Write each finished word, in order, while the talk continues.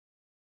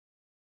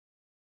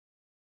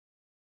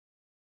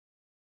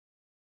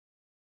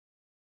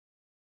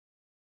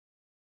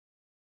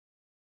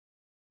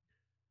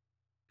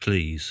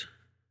Please,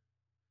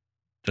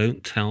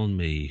 don't tell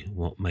me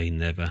what may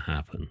never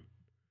happen.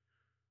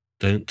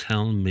 Don't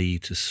tell me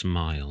to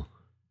smile.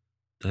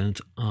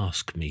 Don't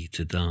ask me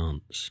to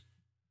dance.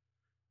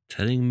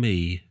 Telling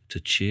me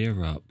to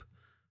cheer up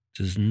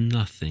does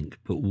nothing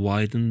but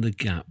widen the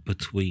gap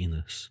between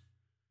us.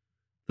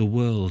 The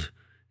world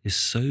is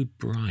so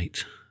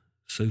bright,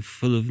 so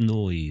full of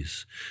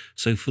noise,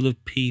 so full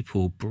of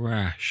people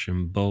brash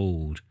and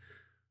bold.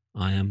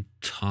 I am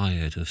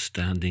tired of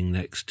standing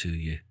next to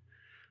you,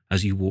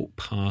 as you walk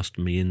past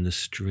me in the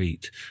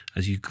street,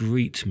 as you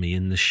greet me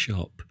in the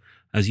shop,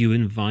 as you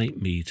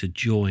invite me to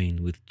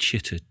join with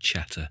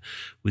chitter-chatter,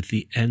 with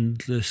the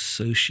endless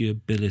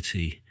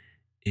sociability.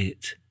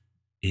 It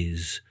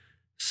is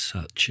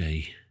such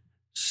a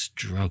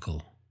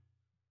struggle.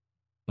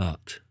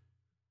 But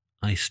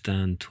I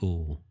stand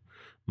tall,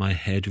 my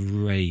head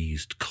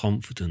raised,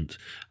 confident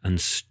and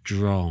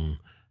strong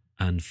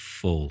and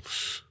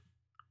false.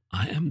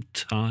 I am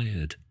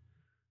tired,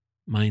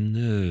 my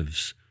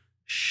nerves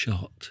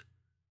shot.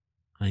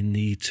 I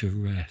need to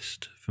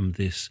rest from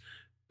this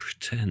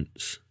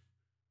pretense.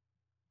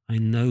 I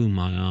know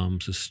my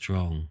arms are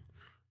strong,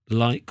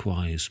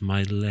 likewise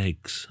my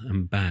legs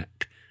and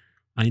back.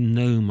 I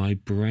know my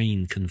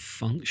brain can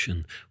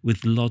function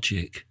with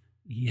logic,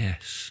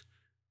 yes,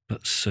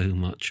 but so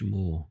much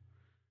more.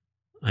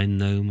 I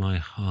know my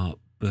heart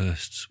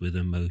bursts with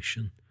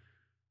emotion.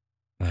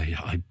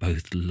 I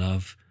both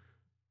love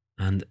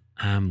and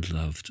am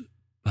loved,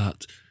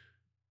 but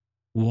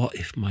what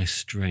if my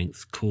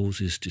strength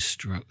causes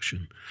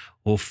destruction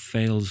or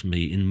fails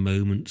me in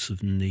moments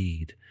of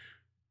need?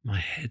 My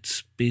head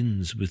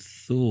spins with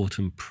thought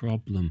and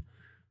problem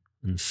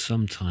and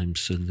sometimes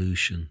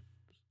solution,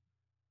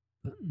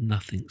 but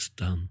nothing's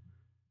done.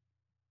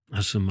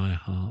 As for my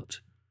heart,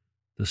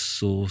 the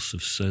source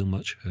of so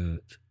much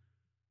hurt,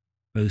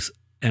 both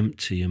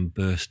empty and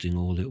bursting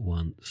all at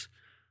once,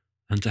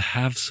 and to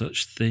have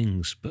such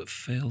things but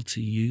fail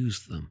to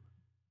use them.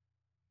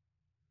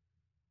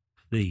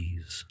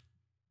 Please,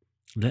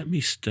 let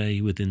me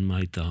stay within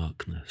my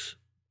darkness.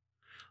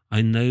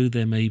 I know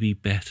there may be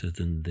better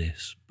than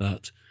this,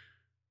 but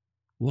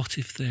what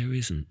if there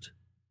isn't?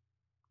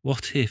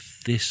 What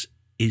if this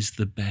is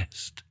the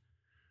best?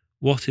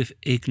 What if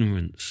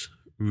ignorance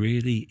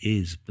really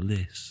is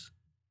bliss?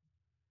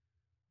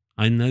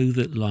 I know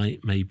that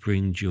light may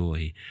bring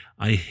joy.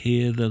 I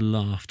hear the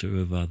laughter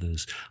of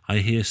others. I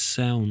hear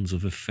sounds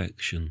of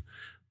affection,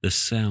 the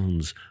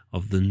sounds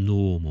of the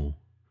normal,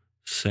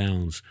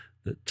 sounds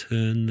that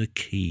turn the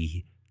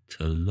key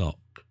to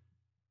lock.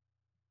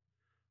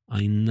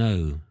 I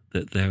know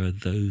that there are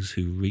those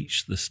who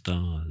reach the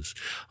stars.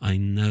 I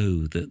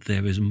know that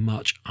there is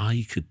much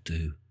I could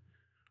do.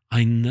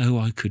 I know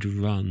I could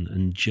run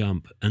and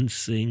jump and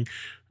sing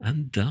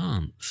and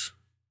dance.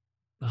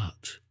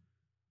 But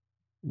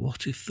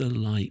what if the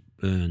light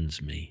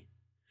burns me?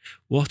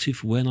 What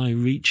if when I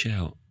reach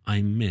out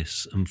I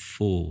miss and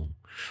fall?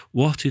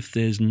 What if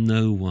there's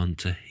no one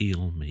to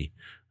heal me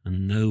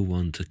and no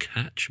one to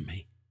catch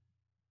me?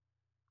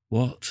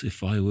 What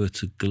if I were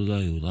to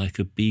glow like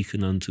a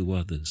beacon unto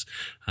others,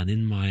 and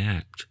in my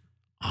act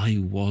I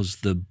was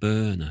the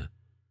burner,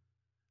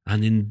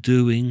 and in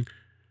doing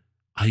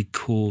I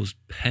caused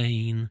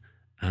pain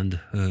and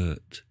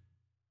hurt?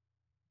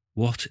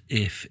 What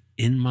if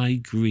in my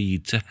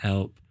greed to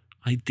help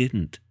I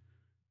didn't,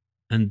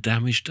 and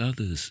damaged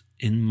others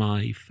in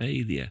my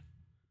failure?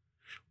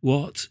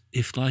 What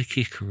if, like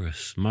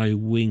Icarus, my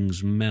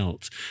wings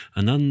melt,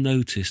 and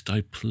unnoticed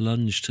I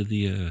plunge to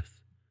the earth,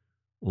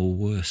 or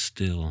worse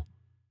still,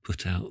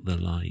 put out the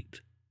light?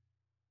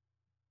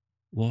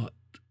 What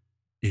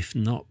if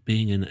not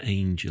being an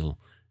angel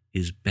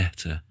is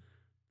better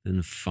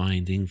than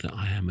finding that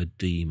I am a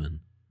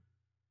demon?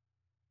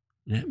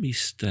 Let me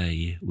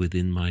stay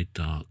within my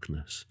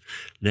darkness.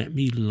 Let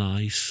me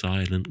lie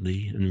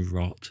silently and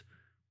rot.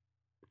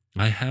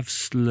 I have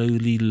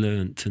slowly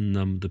learnt to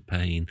numb the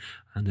pain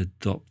and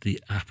adopt the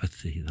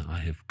apathy that I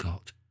have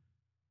got.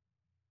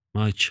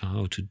 My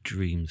childhood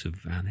dreams have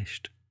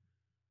vanished.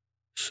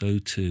 So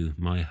too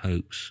my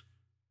hopes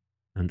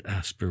and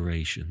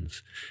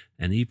aspirations,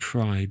 any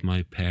pride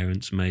my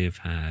parents may have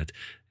had,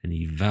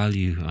 any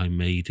value I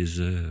may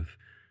deserve.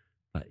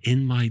 But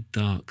in my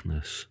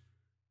darkness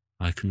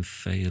I can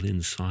fail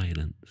in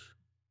silence.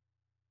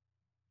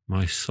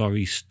 My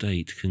sorry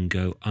state can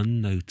go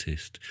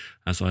unnoticed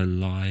as I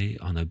lie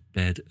on a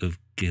bed of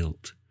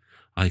guilt.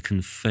 I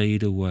can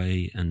fade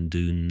away and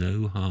do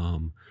no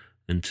harm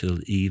until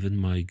even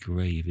my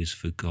grave is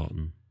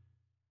forgotten.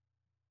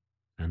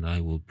 And I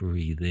will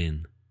breathe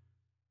in,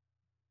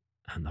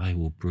 and I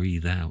will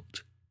breathe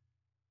out.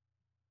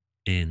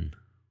 In,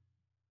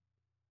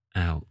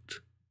 out.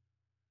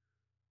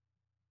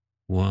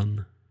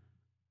 One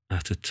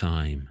at a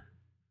time,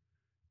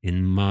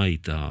 in my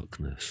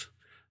darkness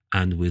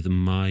and with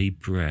my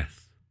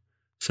breath.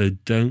 So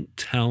don't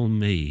tell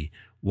me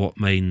what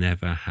may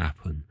never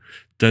happen.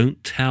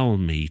 Don't tell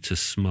me to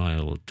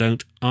smile.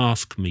 Don't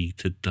ask me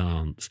to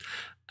dance.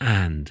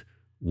 And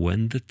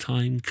when the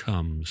time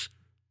comes,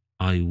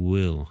 I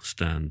will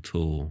stand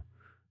tall,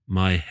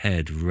 my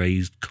head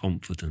raised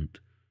confident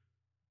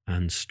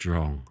and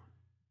strong.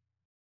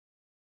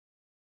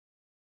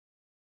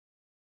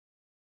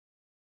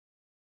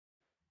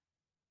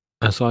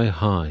 As I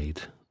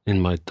hide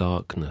in my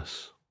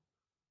darkness,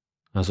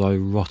 as I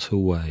rot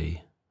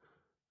away,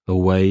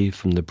 away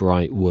from the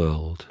bright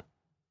world,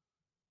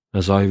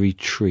 as I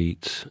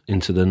retreat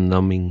into the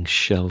numbing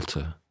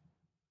shelter,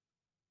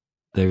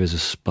 there is a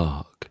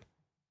spark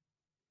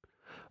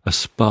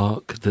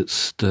that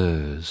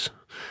stirs,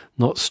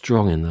 not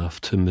strong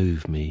enough to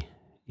move me,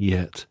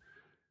 yet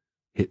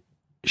it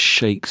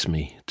shakes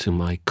me to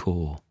my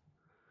core.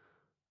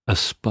 A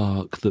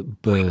spark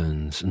that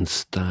burns and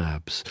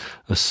stabs,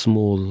 a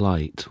small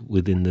light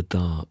within the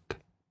dark.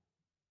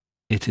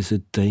 It is a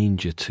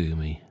danger to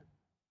me,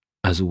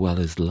 as well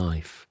as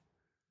life.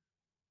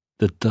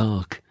 The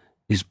dark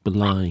is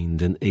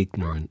blind and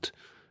ignorant,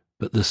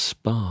 but the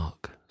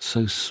spark,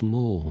 so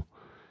small,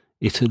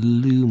 it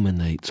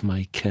illuminates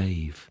my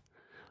cave.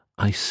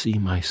 I see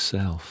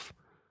myself,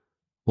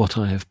 what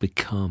I have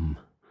become,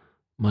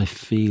 my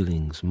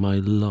feelings, my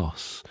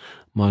loss,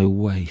 my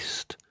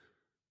waste,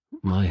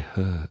 my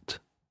hurt.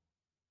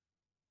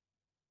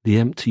 The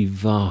empty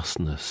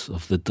vastness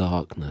of the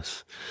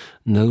darkness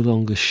no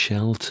longer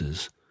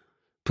shelters,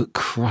 but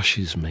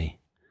crushes me.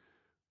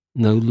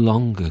 No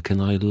longer can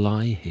I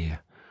lie here.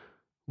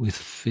 With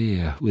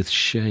fear, with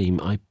shame,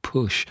 I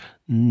push,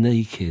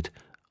 naked,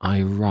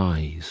 I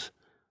rise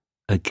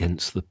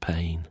against the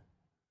pain.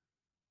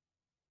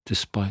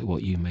 Despite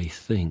what you may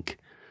think,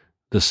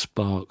 the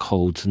spark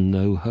holds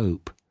no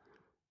hope.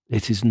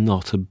 It is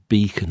not a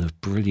beacon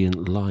of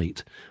brilliant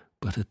light,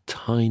 but a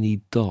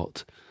tiny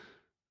dot,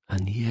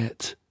 and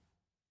yet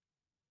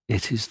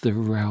it is the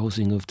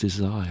rousing of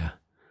desire,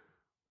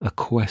 a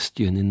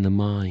question in the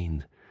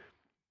mind.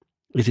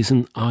 It is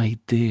an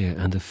idea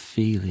and a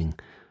feeling,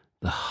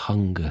 the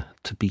hunger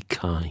to be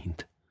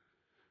kind.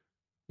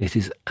 It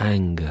is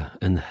anger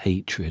and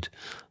hatred,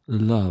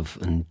 love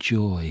and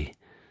joy.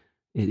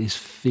 It is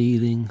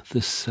feeling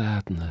the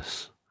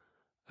sadness,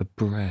 a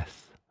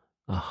breath,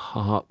 a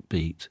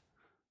heartbeat,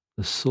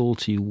 the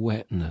salty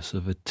wetness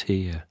of a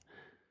tear.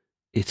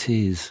 It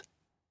is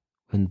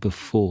when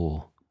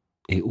before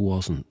it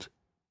wasn't.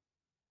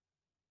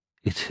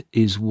 It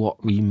is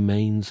what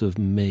remains of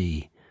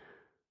me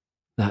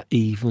that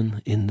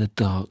even in the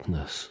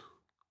darkness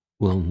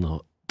will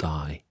not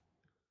die.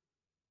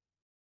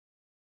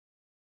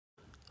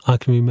 I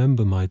can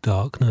remember my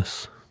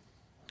darkness.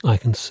 I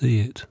can see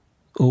it,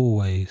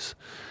 always,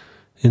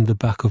 in the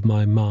back of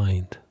my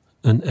mind,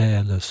 an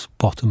airless,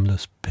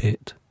 bottomless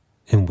pit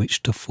in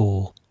which to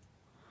fall.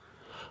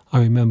 I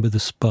remember the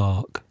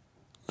spark,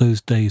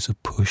 those days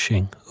of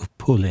pushing, of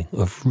pulling,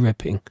 of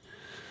ripping.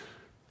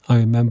 I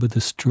remember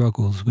the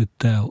struggles with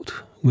doubt,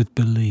 with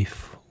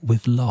belief,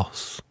 with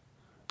loss,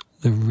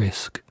 the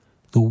risk,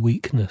 the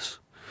weakness,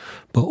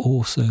 but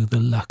also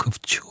the lack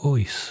of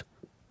choice,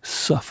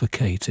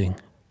 suffocating.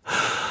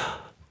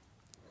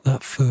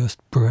 That first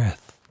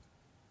breath,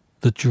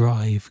 the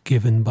drive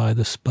given by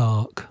the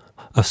spark,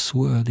 a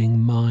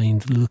swirling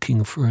mind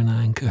looking for an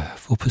anchor,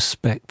 for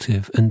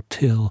perspective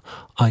until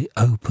I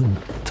open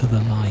to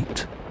the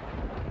light.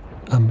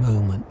 A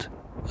moment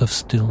of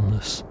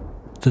stillness,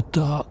 the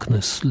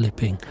darkness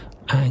slipping,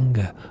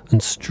 anger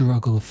and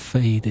struggle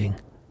fading,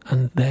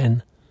 and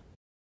then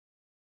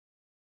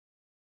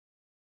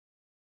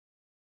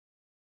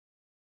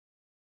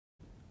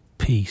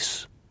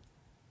peace,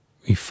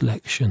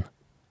 reflection,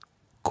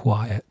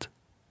 quiet.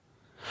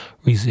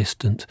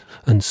 Resistant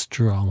and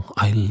strong,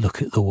 I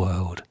look at the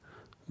world,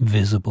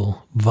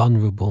 visible,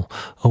 vulnerable,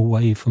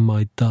 away from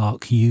my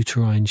dark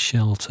uterine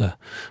shelter.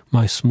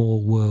 My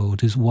small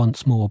world is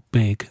once more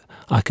big.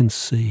 I can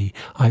see.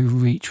 I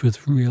reach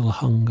with real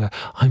hunger.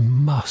 I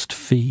must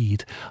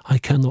feed. I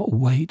cannot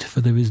wait, for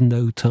there is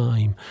no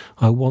time.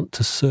 I want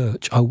to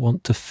search. I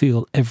want to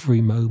feel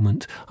every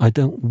moment. I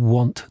don't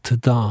want to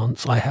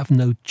dance. I have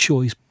no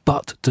choice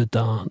but to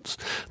dance,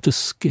 to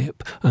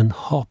skip and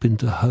hop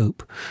into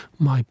hope.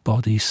 My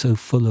body so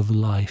full of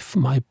life,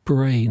 my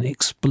brain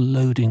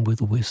exploding with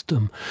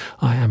wisdom.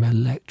 I am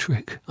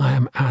electric, I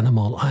am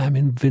animal, I am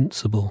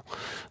invincible.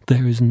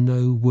 There is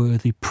no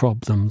worthy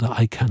problem that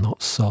I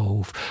cannot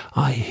solve.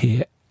 I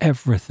hear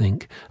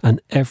everything,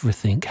 and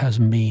everything has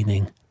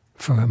meaning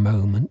for a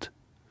moment.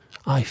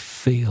 I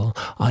feel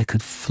I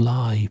could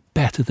fly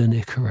better than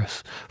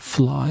Icarus,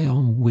 fly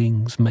on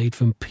wings made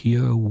from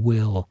pure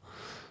will.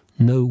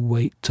 No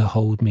weight to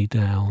hold me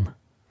down.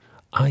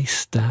 I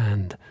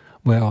stand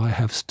where I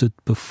have stood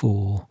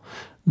before,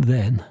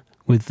 then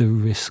with the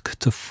risk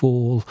to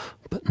fall,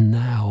 but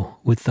now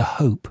with the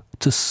hope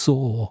to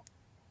soar.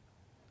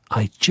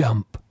 I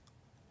jump.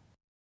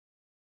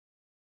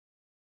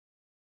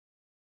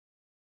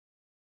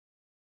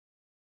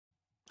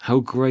 How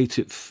great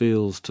it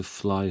feels to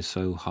fly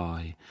so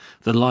high,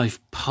 the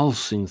life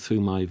pulsing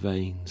through my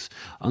veins,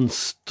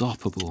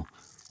 unstoppable,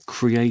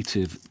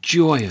 creative,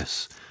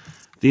 joyous.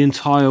 The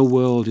entire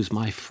world is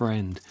my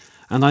friend,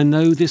 and I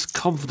know this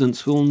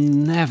confidence will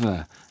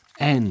never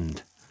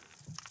end.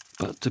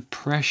 But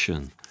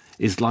depression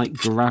is like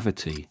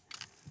gravity.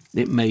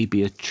 It may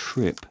be a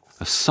trip,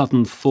 a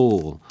sudden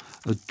fall,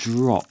 a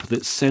drop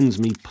that sends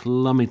me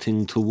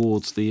plummeting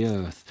towards the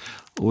earth,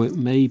 or it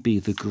may be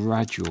the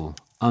gradual,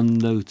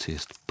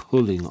 unnoticed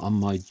pulling on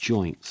my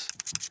joints.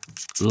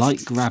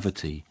 Like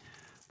gravity,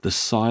 the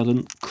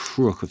silent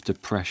crook of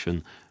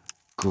depression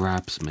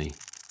grabs me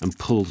and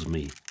pulls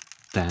me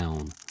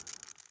down.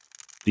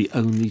 The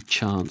only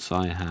chance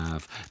I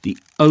have, the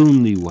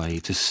only way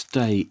to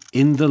stay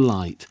in the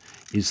light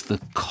is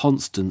the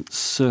constant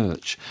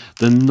search,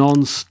 the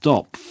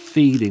non-stop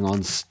feeding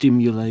on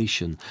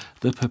stimulation,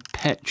 the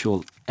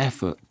perpetual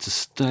effort to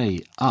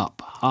stay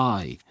up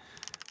high.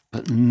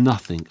 But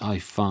nothing I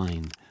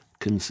find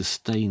can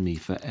sustain me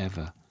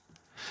forever.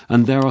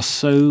 And there are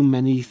so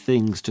many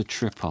things to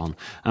trip on,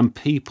 and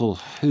people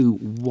who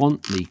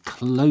want me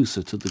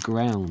closer to the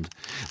ground.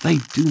 They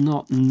do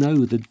not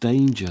know the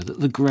danger that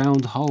the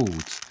ground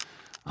holds.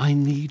 I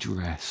need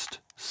rest,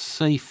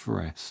 safe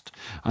rest.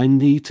 I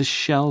need to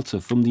shelter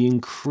from the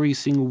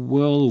increasing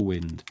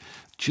whirlwind,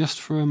 just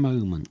for a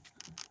moment,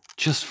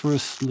 just for a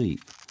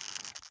sleep,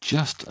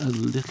 just a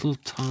little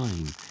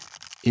time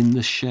in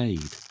the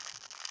shade.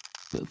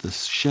 But the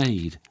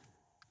shade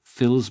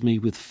fills me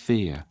with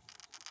fear.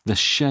 The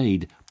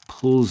shade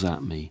pulls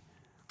at me.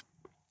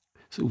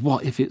 So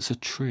what if it's a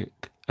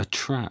trick, a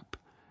trap?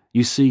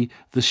 You see,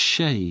 the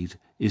shade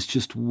is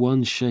just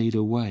one shade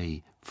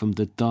away from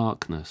the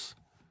darkness.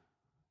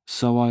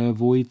 So I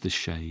avoid the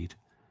shade.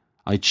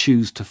 I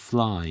choose to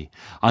fly.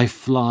 I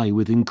fly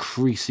with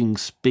increasing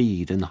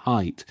speed and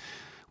height,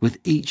 with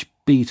each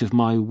beat of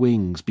my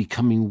wings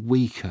becoming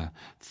weaker,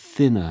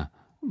 thinner,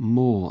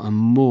 more and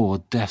more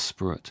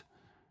desperate.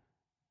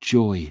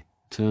 Joy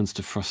turns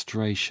to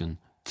frustration,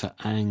 to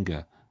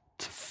anger,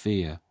 to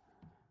fear.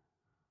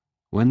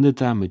 When the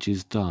damage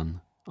is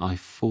done, I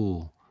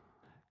fall.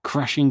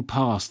 Crashing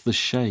past the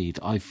shade,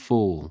 I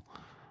fall.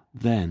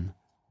 Then,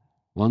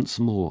 once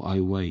more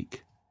I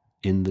wake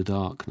in the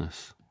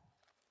darkness.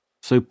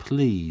 So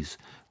please,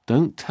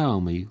 don't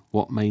tell me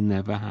what may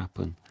never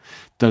happen.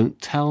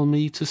 Don't tell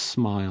me to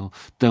smile.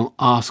 Don't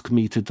ask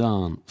me to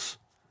dance.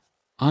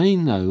 I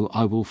know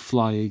I will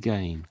fly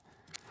again.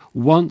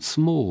 Once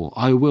more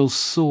I will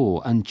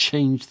soar and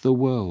change the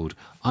world.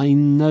 I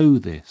know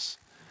this,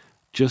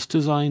 just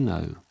as I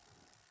know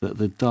that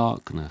the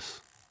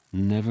darkness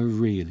never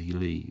really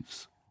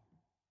leaves.